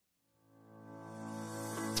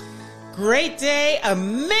Great day,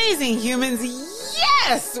 amazing humans.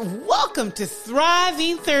 Yes! Welcome to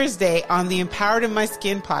Thriving Thursday on the Empowered in My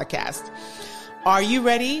Skin podcast. Are you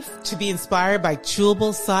ready to be inspired by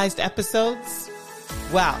chewable-sized episodes?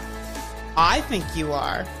 Well, I think you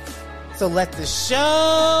are. So let the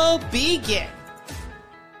show begin.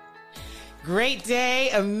 Great day,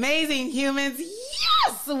 amazing humans.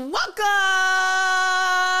 Yes! Welcome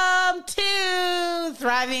to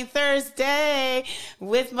Thriving Thursday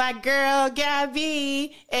with my girl,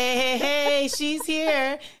 Gabby. Hey, she's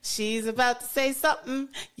here. She's about to say something.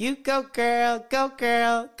 You go, girl, go,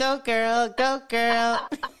 girl, go, girl, go, girl.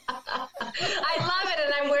 I love it,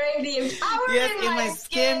 and I'm wearing the Empowered in my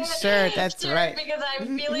Skin shirt. That's right. Because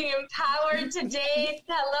I'm feeling empowered today.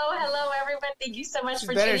 Hello, everyone. Thank you so much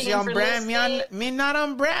for tuning in, for listening. Me not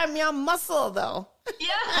on brand, me on muscle, though.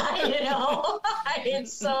 Yeah, you know,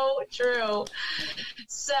 it's so true.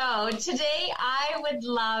 So today I would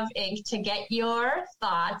love, Ink, to get your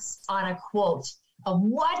thoughts on a quote of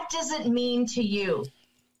what does it mean to you?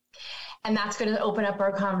 And that's going to open up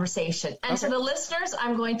our conversation. And to the listeners,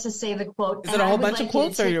 I'm going to say the quote. Is it a whole bunch of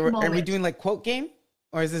quotes, or are we doing like quote game?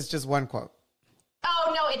 Or is this just one quote?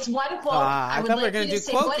 Oh, no, it's one quote. I thought we were going to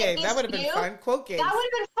do quote game. That would have been fun. Quote game. That would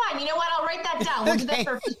have been fun. You know what? I'll write that down. We'll do that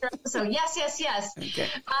for a future episode. Yes. Okay.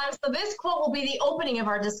 So this quote will be the opening of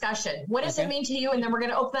our discussion. What does it mean to you? And then we're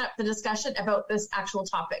going to open up the discussion about this actual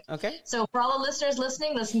topic. Okay. So for all the listeners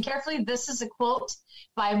listening, listen carefully. This is a quote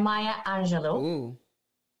by Maya Angelou. Ooh.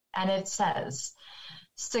 And it says,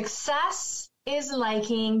 "Success is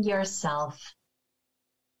liking yourself,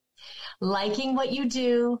 liking what you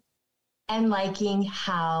do, and liking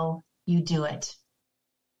how you do it."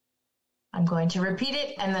 I'm going to repeat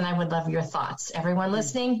it, and then I would love your thoughts. Everyone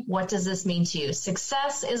listening, what does this mean to you?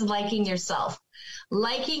 Success is liking yourself,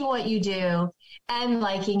 liking what you do, and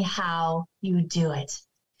liking how you do it.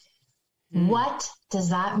 What does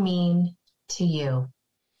that mean to you?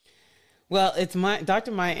 Well, it's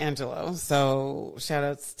Dr. Maya Angelou. So shout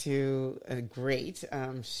outs to great.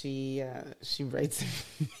 She writes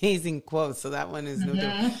amazing quotes. So that one is no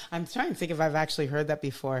different. I'm trying to think if I've actually heard that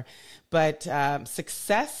before, but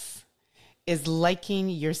success is liking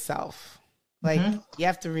yourself. Like you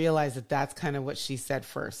have to realize that that's kind of what she said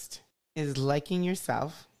first, is liking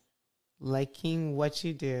yourself, liking what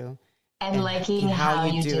you do, and liking how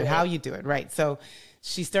you do it. How you do it. Right. So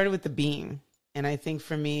she started with the being. And I think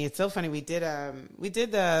for me, it's so funny. We did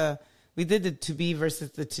the to be versus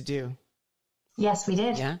the to do. Yes, we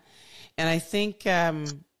did. Yeah. And I think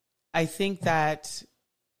that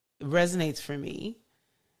resonates for me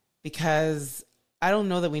because I don't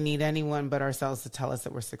know that we need anyone but ourselves to tell us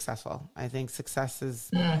that we're successful. I think success is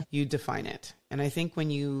you define it. And I think when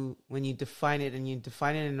you define it, and you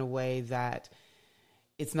define it in a way that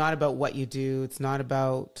it's not about what you do. It's not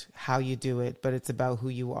about how you do it, but it's about who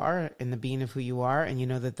you are and the being of who you are. And you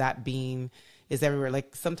know that being is everywhere.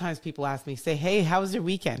 Like sometimes people ask me, say, "Hey, how was your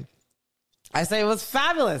weekend?" I say, "It was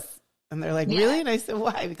fabulous." And they're like, "Really?" And I said,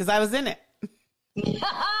 "Why?" Because I was in it.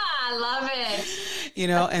 I love it. You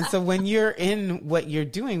know, and so when you're in what you're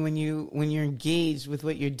doing, when you're engaged with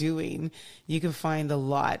what you're doing, you can find a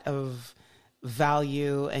lot of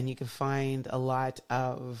value, and you can find a lot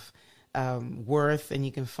of worth, and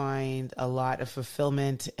you can find a lot of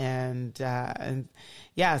fulfillment, and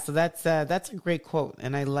yeah, so that's a great quote,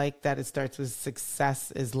 and I like that it starts with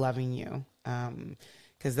 "Success is loving you,"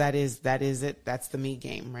 because that is it. That's the me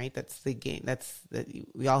game, right? That's the game.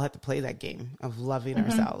 We all have to play that game of loving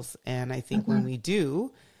ourselves, and I think when we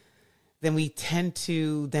do, then we tend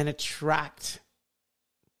to then attract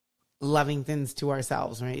loving things to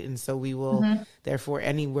ourselves, right? And so we will, therefore,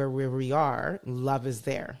 anywhere where we are, love is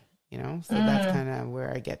there. You know, so that's kind of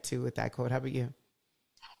where I get to with that quote. How about you?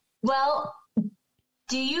 Well,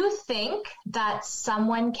 do you think that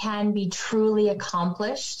someone can be truly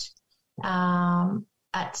accomplished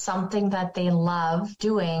at something that they love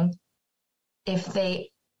doing if they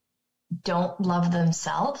don't love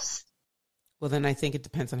themselves? Well, then I think it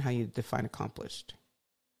depends on how you define accomplished.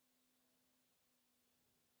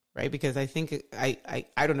 Right? Because I think I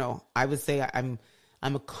don't know. I would say I'm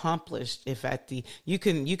accomplished if you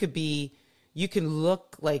can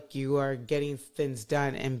look like you are getting things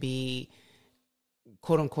done and be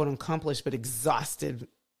quote unquote accomplished, but exhausted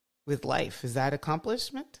with life. Is that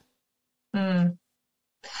accomplishment? I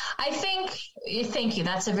think, thank you.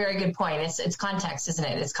 That's a very good point. It's context, isn't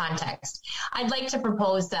it? It's context. I'd like to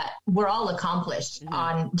propose that we're all accomplished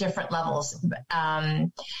on different levels. How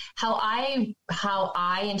I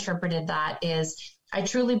interpreted that is I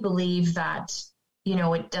truly believe that, you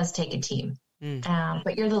know, it does take a team,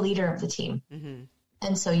 but you're the leader of the team.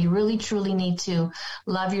 And so you really, truly need to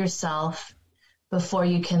love yourself before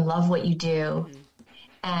you can love what you do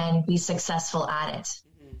and be successful at it.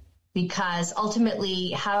 Because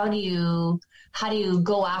ultimately, how do you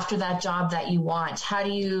go after that job that you want? How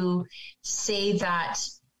do you say that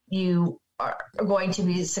you are going to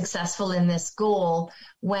be successful in this goal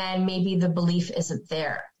when maybe the belief isn't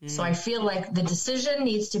there? So I feel like the decision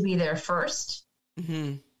needs to be there first,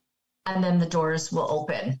 and then the doors will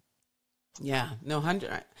open. Yeah, no,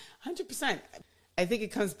 100%. I think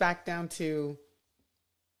it comes back down to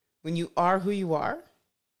when you are who you are,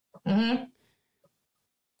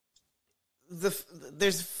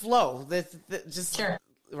 there's flow. There's just, Sure.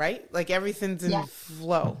 Right? Like everything's in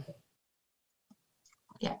flow.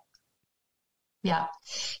 Yeah. Yeah.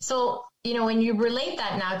 So, when you relate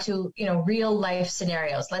that now to, real life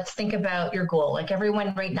scenarios, let's think about your goal. Like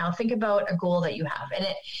everyone right now, think about a goal that you have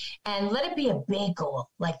and let it be a big goal.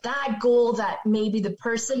 Like that goal that maybe the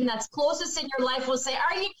person that's closest in your life will say,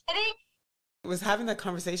 "Are you kidding?" I was having that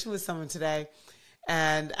conversation with someone today,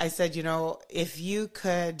 and I said, if you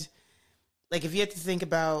could, like, if you had to think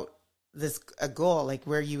about a goal, like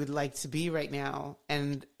where you would like to be right now,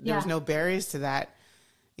 and there was no barriers to that,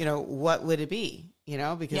 what would it be?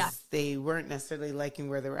 Because they weren't necessarily liking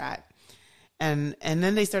where they were at. And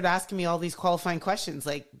then they started asking me all these qualifying questions.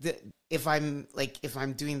 Like if I'm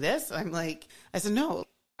doing this, I said, no,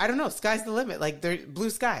 I don't know. Sky's the limit. Like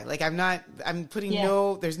blue sky. Like I'm putting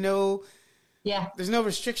there's no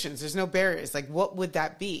restrictions. There's no barriers. Like what would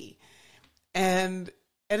that be? And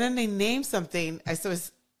then they named something. I said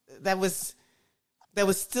that was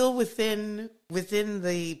still within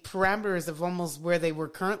the parameters of almost where they were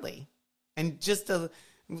currently, and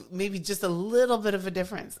maybe just a little bit of a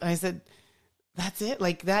difference. And I said, that's it.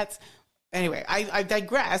 Like that's, anyway, I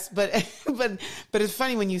digress, but it's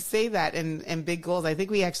funny when you say that and big goals. I think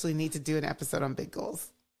we actually need to do an episode on big goals.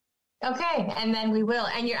 Okay. And then we will.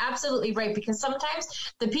 And you're absolutely right, because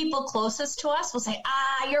sometimes the people closest to us will say,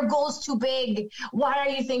 your goal's too big. Why are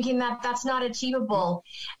you thinking that that's not achievable?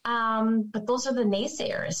 But those are the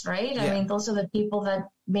naysayers, right? Yeah. I mean, those are the people that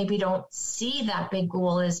maybe don't see that big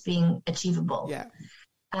goal as being achievable. Yeah.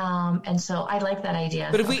 And so I like that idea.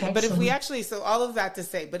 But if we actually, so all of that to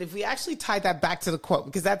say, but if we actually tie that back to the quote,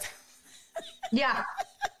 because that's, yeah.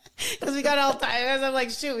 Because we got all tired. I'm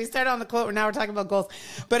like, shoot, we started on the quote. Now we're talking about goals.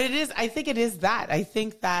 But I think it is that. I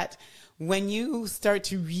think that when you start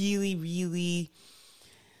to really, really,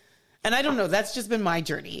 and I don't know, that's just been my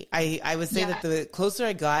journey. I would say that the closer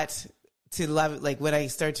I got to love, like when I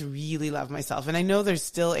start to really love myself, and I know there's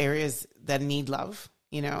still areas that need love,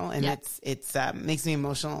 and it's makes me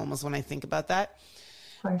emotional almost when I think about that.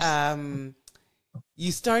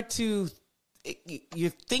 You start to,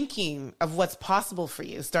 your thinking of what's possible for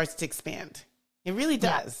you starts to expand. It really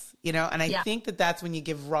does, and I think that that's when you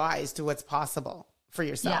give rise to what's possible for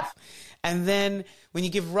yourself. And then when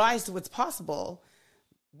you give rise to what's possible,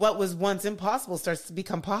 what was once impossible starts to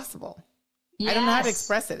become possible. I don't know how to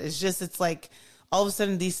express it. It's like all of a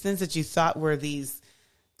sudden these things that you thought were these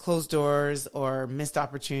closed doors or missed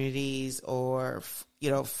opportunities or,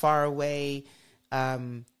 far away,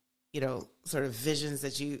 sort of visions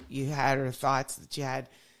that you had or thoughts that you had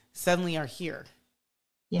suddenly are here,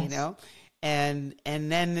 and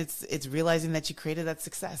then it's realizing that you created that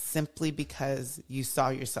success simply because you saw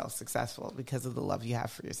yourself successful because of the love you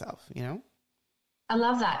have for yourself, I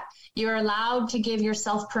love that. You're allowed to give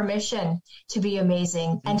yourself permission to be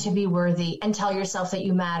amazing and to be worthy and tell yourself that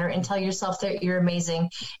you matter and tell yourself that you're amazing.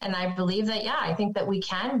 And I believe that, I think that we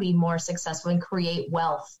can be more successful and create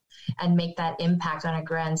wealth and make that impact on a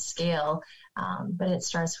grand scale. But it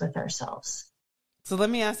starts with ourselves. So let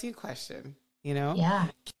me ask you a question,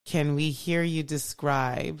 Can we hear you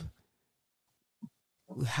describe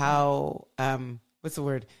how, what's the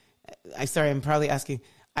word? I'm probably asking.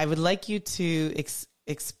 I would like you to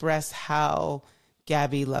express how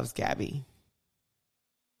Gabby loves Gabby.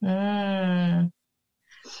 I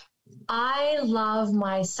love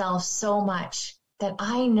myself so much that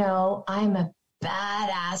I know I'm a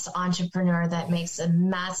badass entrepreneur that makes a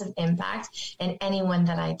massive impact in anyone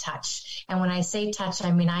that I touch. And when I say touch,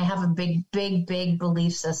 I mean, I have a big, big, big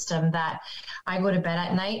belief system that I go to bed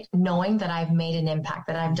at night knowing that I've made an impact,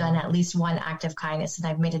 that I've done at least one act of kindness and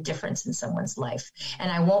I've made a difference in someone's life.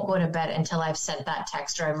 And I won't go to bed until I've sent that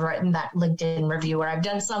text or I've written that LinkedIn review or I've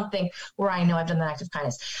done something where I know I've done an act of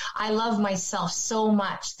kindness. I love myself so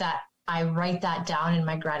much that I write that down in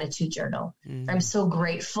my gratitude journal. I'm so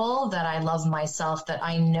grateful that I love myself, that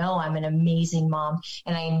I know I'm an amazing mom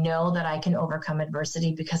and I know that I can overcome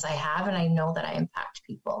adversity because I have, and I know that I impact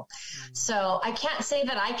people. So I can't say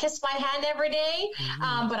that I kiss my hand every day,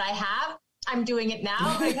 but I have. I'm doing it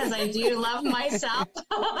now because I do love myself.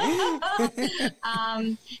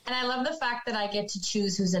 And I love the fact that I get to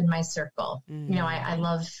choose who's in my circle. You know, I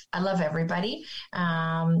love everybody.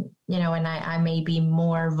 You know, and I may be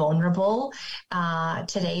more vulnerable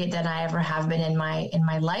today than I ever have been in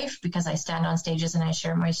my life, because I stand on stages and I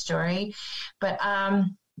share my story. But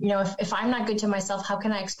you know, if I'm not good to myself, how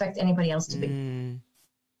can I expect anybody else to be?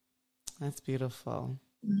 That's beautiful.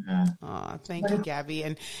 Oh, thank you, Gabby.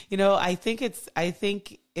 And, you know, I think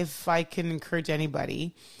if I can encourage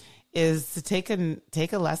anybody is to take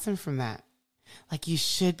a lesson from that. Like, you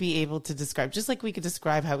should be able to describe, just like we could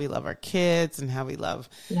describe how we love our kids and how we love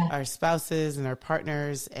our spouses and our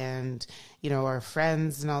partners and, you know, our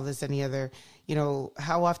friends and all this, any other, you know,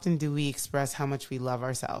 how often do we express how much we love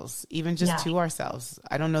ourselves, even just to ourselves?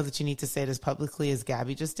 I don't know that you need to say it as publicly as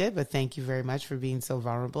Gabby just did, but thank you very much for being so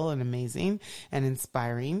vulnerable and amazing and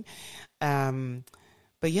inspiring.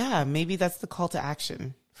 But yeah, maybe that's the call to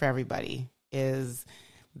action for everybody. Is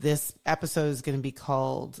this episode is going to be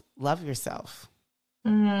called Love Yourself.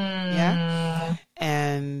 Yeah.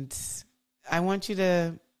 And I want you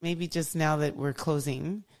to maybe, just now that we're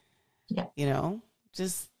closing, you know,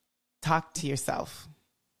 just talk to yourself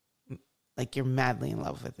like you're madly in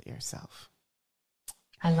love with yourself.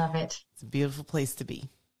 I love it. It's a beautiful place to be.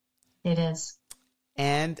 It is.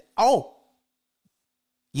 And,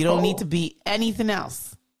 you don't need to be anything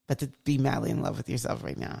else but to be madly in love with yourself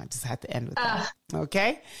right now. I just had to end with that.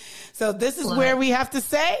 Okay? So this is where we have to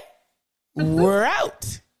say, we're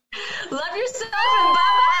out. Love yourself and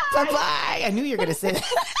bye-bye. Bye-bye. I knew you were going to say that.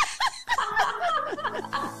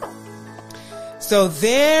 So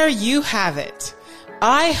there you have it.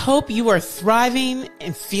 I hope you are thriving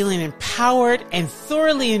and feeling empowered and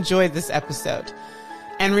thoroughly enjoyed this episode.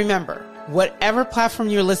 And remember, whatever platform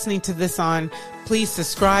you're listening to this on, please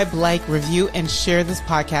subscribe, like, review, and share this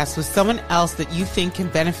podcast with someone else that you think can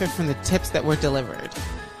benefit from the tips that were delivered.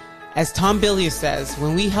 As Tom Bilyeu says,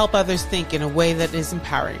 when we help others think in a way that is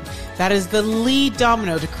empowering, that is the lead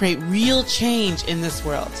domino to create real change in this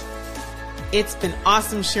world. It's been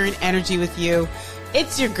awesome sharing energy with you.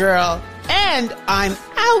 It's your girl, and I'm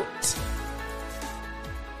out.